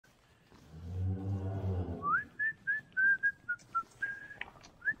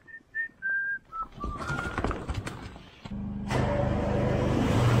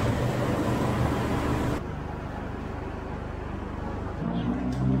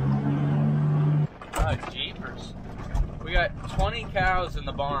Jeepers. We got 20 cows in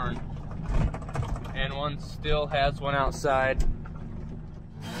the barn, and one still has one outside.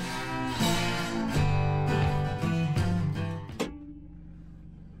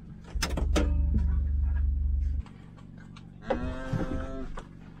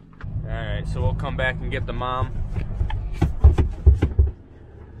 Alright, so we'll come back and get the mom.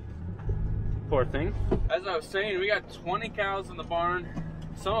 Poor thing. As I was saying, we got 20 cows in the barn.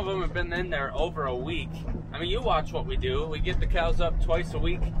 Some of them have been in there over a week. I mean, you watch what we do. We get the cows up twice a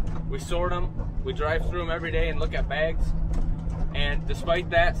week. We sort them. We drive through them every day and look at bags. And despite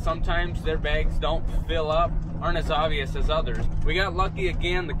that, sometimes their bags don't fill up, aren't as obvious as others. We got lucky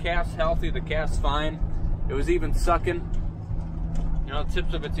again. The calf's healthy. The calf's fine. It was even sucking. You know, the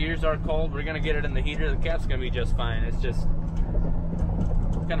tips of its ears are cold. We're gonna get it in the heater. The calf's gonna be just fine. It's just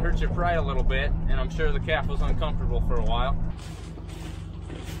kind of hurts your pride a little bit, and I'm sure the calf was uncomfortable for a while.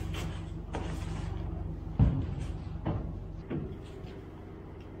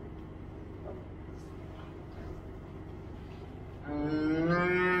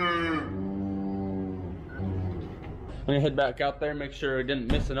 I'm gonna head back out there, make sure I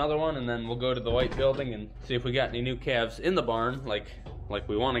didn't miss another one, and then we'll go to the white building and see if we got any new calves in the barn, like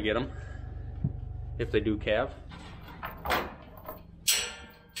we want to get them, if they do calve.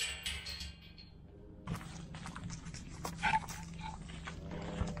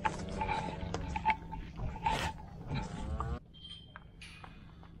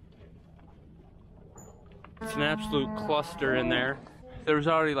 It's an absolute cluster in there. There was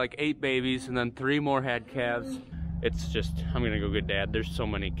already like 8 babies, and then 3 more had calves. It's just, I'm gonna go get Dad. There's so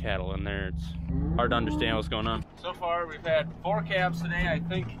many cattle in there, it's hard to understand what's going on. So far, we've had 4 calves today. I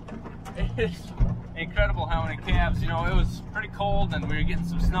think it's incredible how many calves. You know, it was pretty cold, and we were getting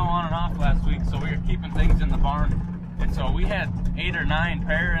some snow on and off last week, so we were keeping things in the barn. And so we had 8 or 9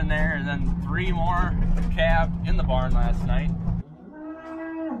 pair in there, and then 3 more calved in the barn last night.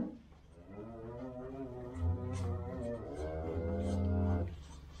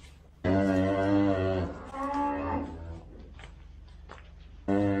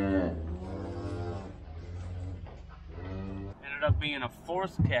 Up being a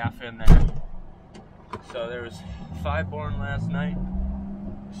 4th calf in there. So there was 5 born last night.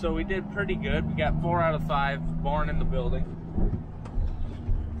 So we did pretty good. We got 4 out of 5 born in the building.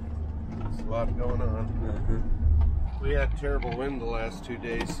 There's a lot going on. We had terrible wind the last 2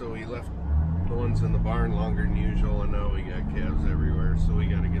 days, so we left the ones in the barn longer than usual, and now we got calves everywhere, so we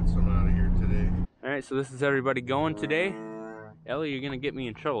got to get some out of here today. Alright, so this is everybody going today. Ellie, you're gonna get me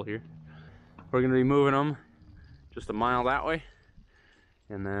in trouble here. We're gonna be moving them just a mile that way,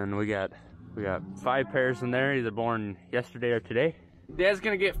 and then we got 5 pairs in there, either born yesterday or today. Dad's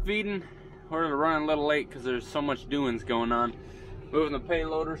gonna get feeding. We're running a little late because there's so much doings going on. Moving the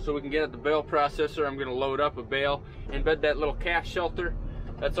payloader so we can get at the bale processor. I'm gonna load up a bale, embed that little calf shelter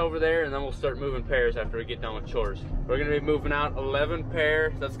that's over there, and then we'll start moving pairs after we get done with chores. We're gonna be moving out 11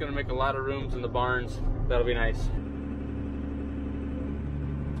 pairs. That's gonna make a lot of rooms in the barns. That'll be nice.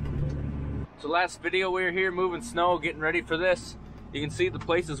 So last video we were here moving snow, getting ready for this. You can see the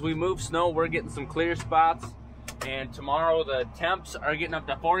places we move snow, we're getting some clear spots. And tomorrow the temps are getting up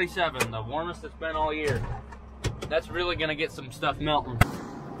to 47, the warmest it's been all year. That's really gonna get some stuff melting.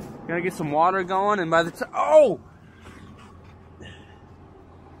 Gonna get some water going, and by the time,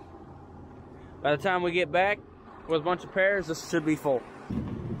 by the time we get back with a bunch of pairs, this should be full.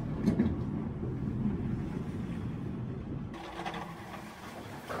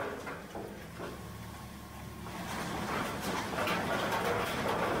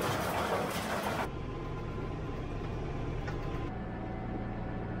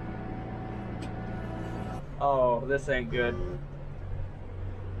 Oh, this ain't good.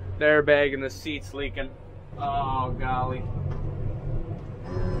 The airbag and the seat's leaking. Oh, golly.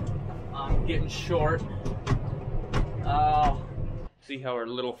 I'm getting short. Oh. See how our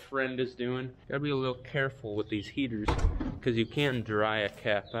little friend is doing? Gotta be a little careful with these heaters, because you can dry a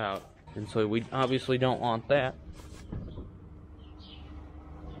calf out. And so we obviously don't want that.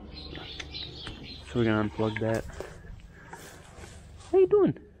 So we're gonna unplug that. How you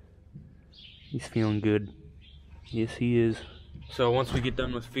doing? He's feeling good. Yes, he is. So once we get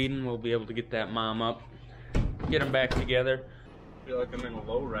done with feeding, we'll be able to get that mom up, get them back together. I feel like I'm in a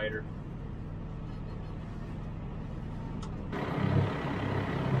lowrider.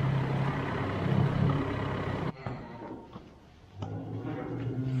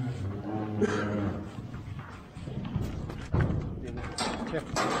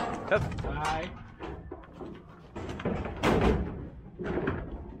 Hi.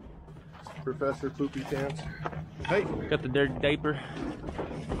 Professor Poopy Pants. Hey. Got the dirty diaper.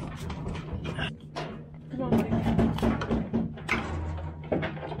 Come on, buddy.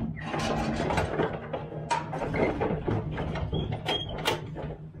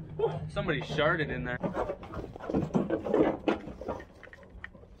 Whew, somebody sharted in there. Got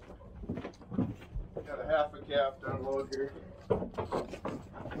a half a calf to unload here.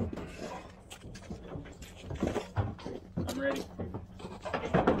 I'm ready.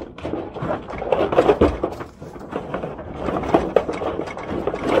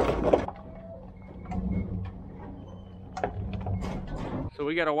 So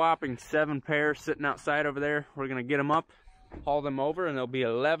we got a whopping 7 pairs sitting outside over there. We're gonna get them up, haul them over, and there'll be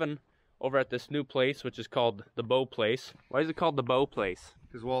 11 over at this new place, which is called the Bow Place. Why is it called the Bow Place?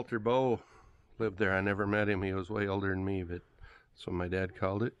 Because Walter Bow lived there. I never met him. He was way older than me, but that's what my dad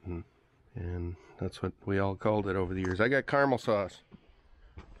called it, and that's what we all called it over the years. I got caramel sauce.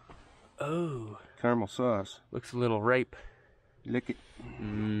 Oh, Caramel sauce. looks a little ripe. Lick it.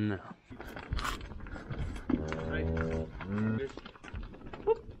 No. Right.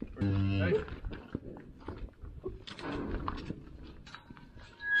 Right.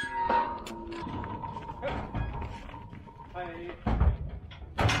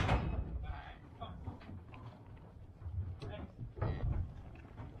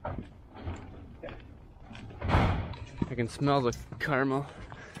 I can smell the caramel.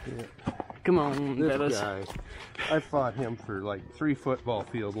 Yeah. Come on, This fellas. guy, I fought him for like 3 football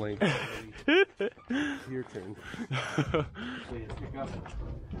field lengths. Your turn. Please pick up.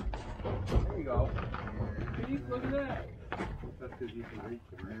 There you go. Look at that. That's because you can reach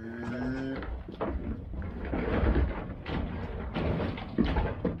it.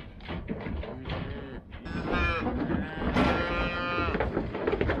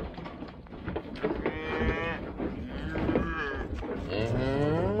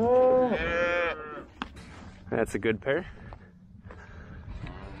 That's a good pair.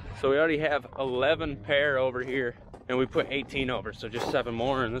 So we already have 11 pair over here, and we put 18 over, so just 7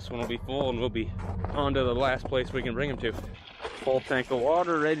 more, and this one will be full, and we'll be on to the last place we can bring them to. Full tank of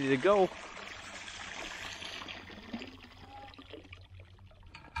water, ready to go.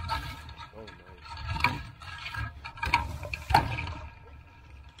 Oh, nice.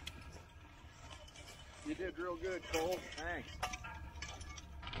 You did real good, Cole. Thanks.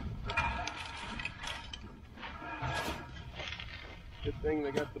 Good thing they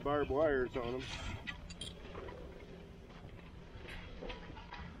got the barbed wires on them.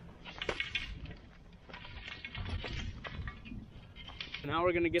 Now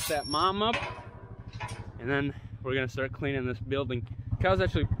we're gonna get that mom up, and then we're gonna start cleaning this building. Cow's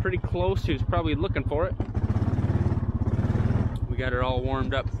actually pretty close. She was probably looking for it. We got her all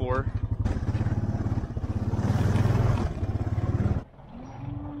warmed up for her.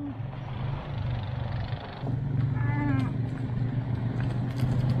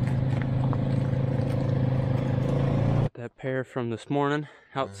 That pair from this morning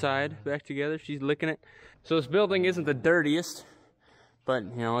outside back together. She's licking it. So this building isn't the dirtiest, but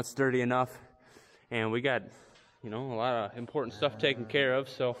you know, it's dirty enough, and we got, you know, a lot of important stuff taken care of,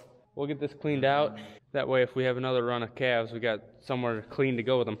 so we'll get this cleaned out. That way if we have another run of calves, we got somewhere clean to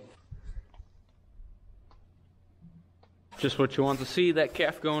go with them. Just what you want to see, that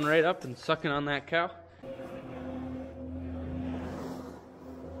calf going right up and sucking on that cow.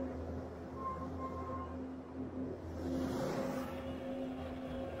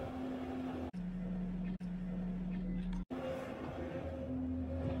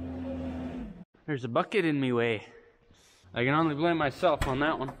 There's a bucket in me way. I can only blame myself on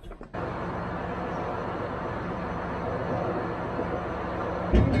that one.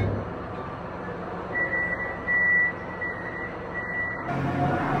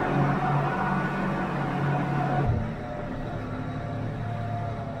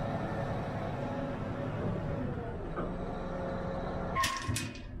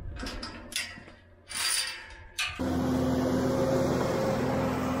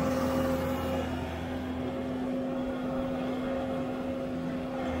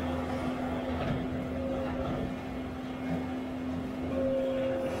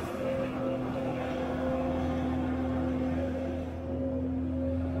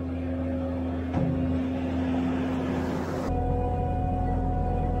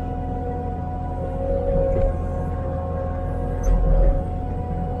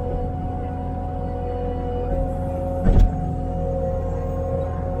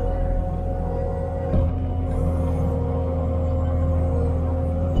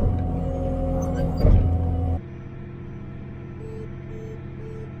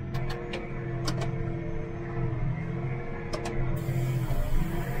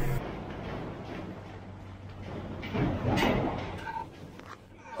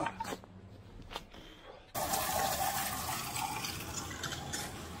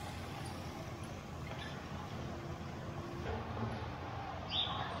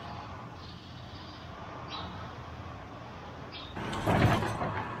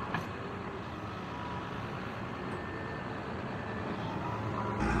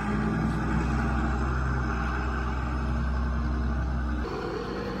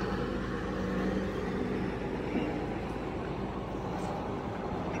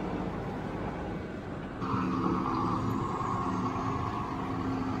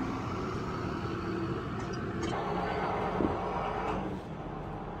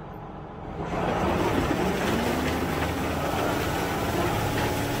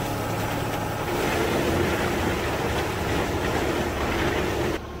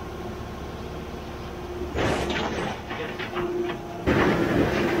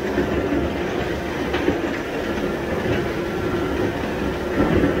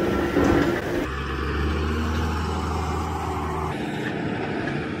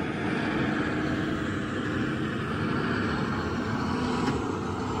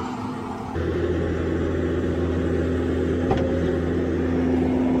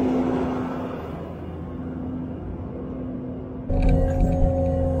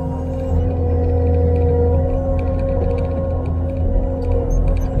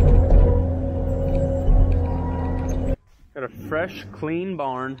 fresh, clean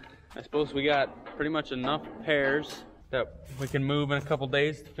barn. I suppose we got pretty much enough pairs that we can move in a couple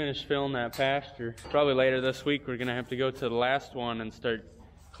days to finish filling that pasture. Probably later this week we're gonna have to go to the last one and start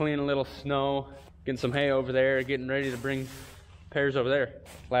cleaning a little snow, getting some hay over there, getting ready to bring pairs over there.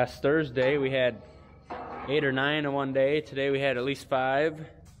 Last Thursday we had 8 or 9 in one day. Today we had at least 5,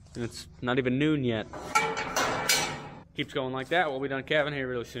 and it's not even noon yet. Keeps going like that, we'll be done calving here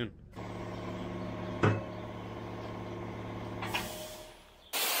really soon.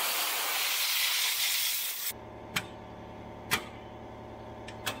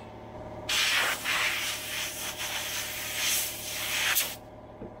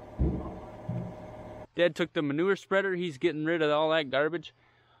 Dad took the manure spreader. He's getting rid of all that garbage.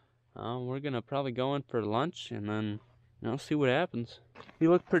 We're gonna probably go in for lunch and then, you know, see what happens.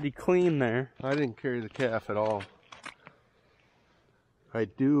 You look pretty clean there. I didn't carry the calf at all. I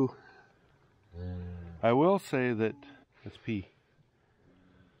will say that, let's pee.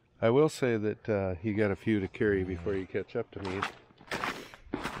 I will say that you got a few to carry before you catch up to me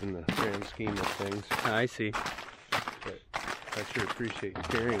in the grand scheme of things. I see. But I sure appreciate you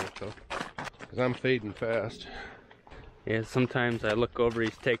carrying it though, because I'm fading fast. Yeah, sometimes I look over,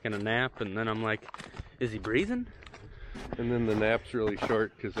 he's taking a nap, and then I'm like, is he breathing? And then the nap's really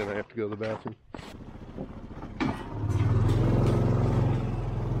short because then I have to go to the bathroom.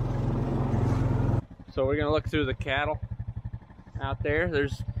 So we're gonna look through the cattle out there.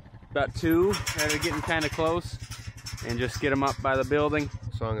 There's about 2 that are getting kind of close, and just get them up by the building.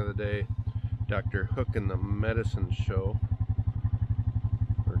 Song of the day, Dr. Hook and the Medicine Show,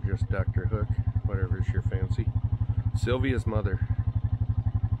 or just Dr. Hook, whatever's your fancy. Sylvia's Mother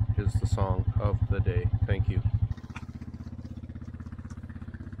is the song of the day. Thank you.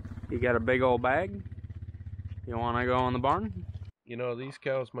 You got a big old bag? You wanna go in the barn? You know, these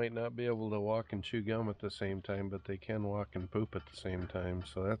cows might not be able to walk and chew gum at the same time, but they can walk and poop at the same time,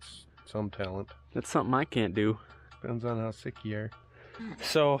 so that's some talent. That's something I can't do. Depends on how sick you are.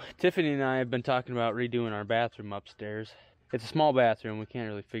 So Tiffany and I have been talking about redoing our bathroom upstairs. It's a small bathroom, we can't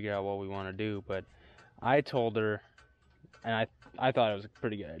really figure out what we want to do, but I told her, and I thought it was a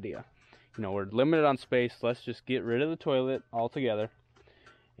pretty good idea. You know, we're limited on space, let's just get rid of the toilet altogether,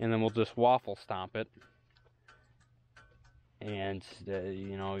 and then we'll just waffle stomp it. And,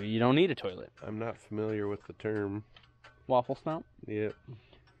 you know, you don't need a toilet. I'm not familiar with the term. Waffle stomp? Yep.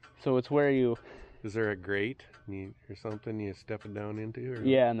 So it's where you... Is there a grate or something you step it down into? Or?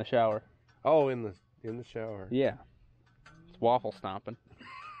 Yeah, in the shower. Oh, in the shower. Yeah. It's waffle stomping.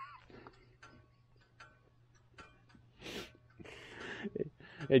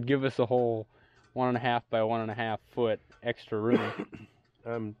 It'd give us a whole 1.5 by 1.5 foot extra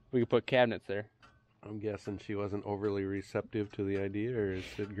room. We could put cabinets there. I'm guessing she wasn't overly receptive to the idea, or is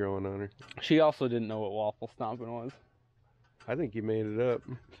it growing on her? She also didn't know what waffle stomping was. I think you made it up.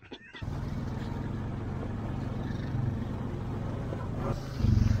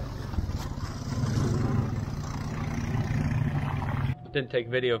 Didn't take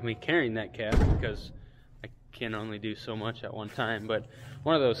video of me carrying that calf because I can only do so much at one time, but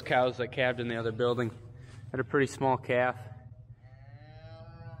one of those cows that calved in the other building had a pretty small calf,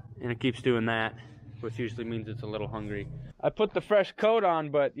 and it keeps doing that, which usually means it's a little hungry. I put the fresh coat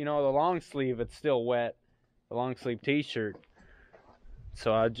on, but you know, the long sleeve, it's still wet. The long sleeve t-shirt.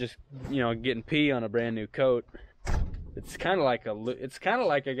 So I just, you know, getting pee on a brand new coat. It's kind of like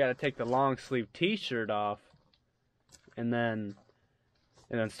I got to take the long sleeve t-shirt off and then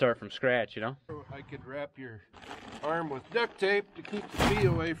start from scratch, you know? I could wrap your arm with duct tape to keep the pee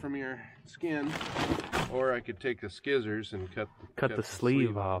away from your skin, or I could take the skizzers and cut the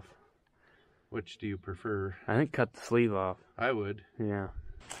sleeve off. Which do you prefer? I think cut the sleeve off. I would. Yeah.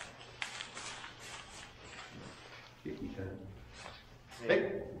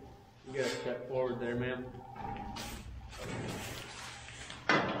 Hey, you gotta step forward there, ma'am.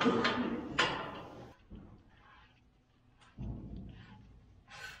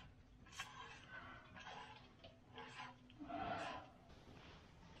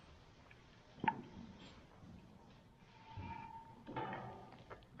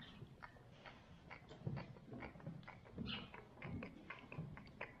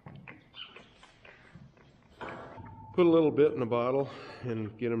 Put a little bit in a bottle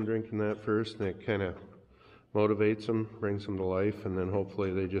and get them drinking that first, and it kind of motivates them, brings them to life, and then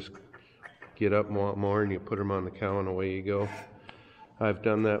hopefully they just get up and want more, and you put them on the cow and away you go. I've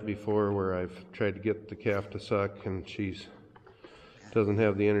done that before where I've tried to get the calf to suck and she's doesn't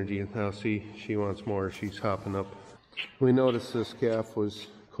have the energy. Now see, she wants more, she's hopping up. We noticed this calf was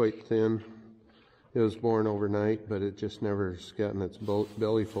quite thin. It was born overnight, but it just never has gotten its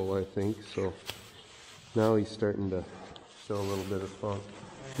belly full, I think, so now he's starting to Still a little bit of spunk.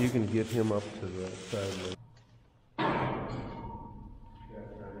 You can get him up to the side.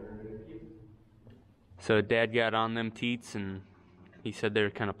 So Dad got on them teats and he said they were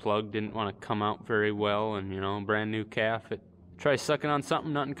kind of plugged, didn't want to come out very well, and you know, brand new calf, it tries sucking on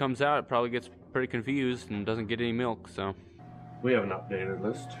something, nothing comes out, it probably gets pretty confused and doesn't get any milk. So We have an updated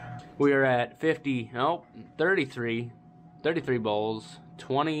list. we are at 33 bulls,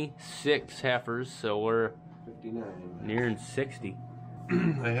 26 heifers, so we're 59. nearing 60.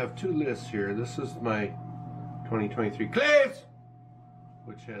 I have two lists here. This is my 2023 Calves,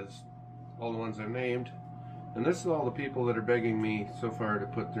 which has all the ones I've named. And this is all the people that are begging me so far to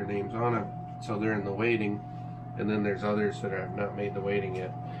put their names on them. So they're in the waiting. And then there's others that have not made the waiting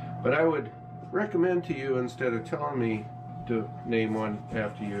yet. But I would recommend to you, instead of telling me to name one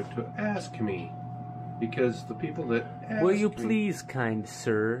after you, to ask me. Because the people that ask Will you me, please, kind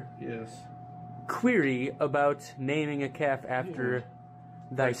sir, yes, query about naming a calf after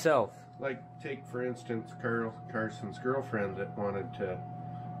thyself? like take for instance Carson's girlfriend that wanted to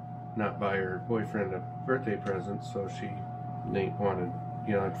not buy her boyfriend a birthday present, so she wanted,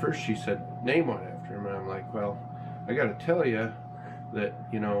 you know, at first she said name one after him, and I'm like, well, I got to tell you that,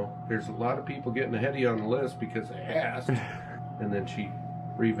 you know, there's a lot of people getting ahead of you on the list because they asked. And then she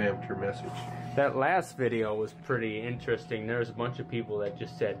revamped her message. That last video was pretty interesting. There was a bunch of people that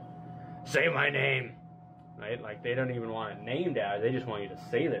just said, say my name, right? Like they don't even want it named after, they just want you to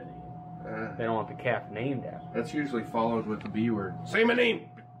say their name. They don't want the calf named after. That's usually followed with the B word. Say my name!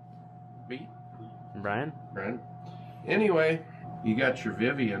 B? Brian? Brian. Anyway, you got your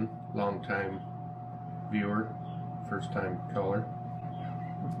Vivian, long-time viewer, first-time caller.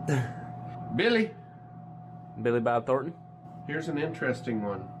 Billy. Billy Bob Thornton? Here's an interesting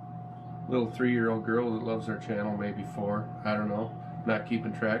one. Little 3-year-old girl that loves our channel, maybe 4, I don't know. Not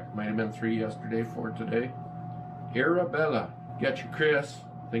keeping track. Might have been 3 yesterday, 4 today. Arabella. Got your Chris.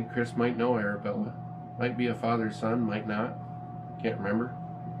 I think Chris might know Arabella. Might be a father's son, might not. Can't remember.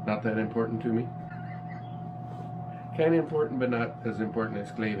 Not that important to me. Kind of important, but not as important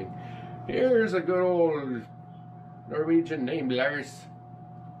as claving. Here's a good old Norwegian named Lars.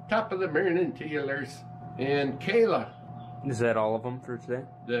 Top of the morning to you, Lars. And Kayla. Is that all of them for today?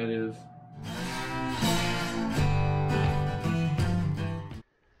 That is.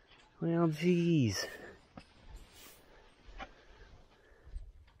 Well, geez.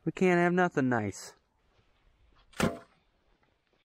 We can't have nothing nice.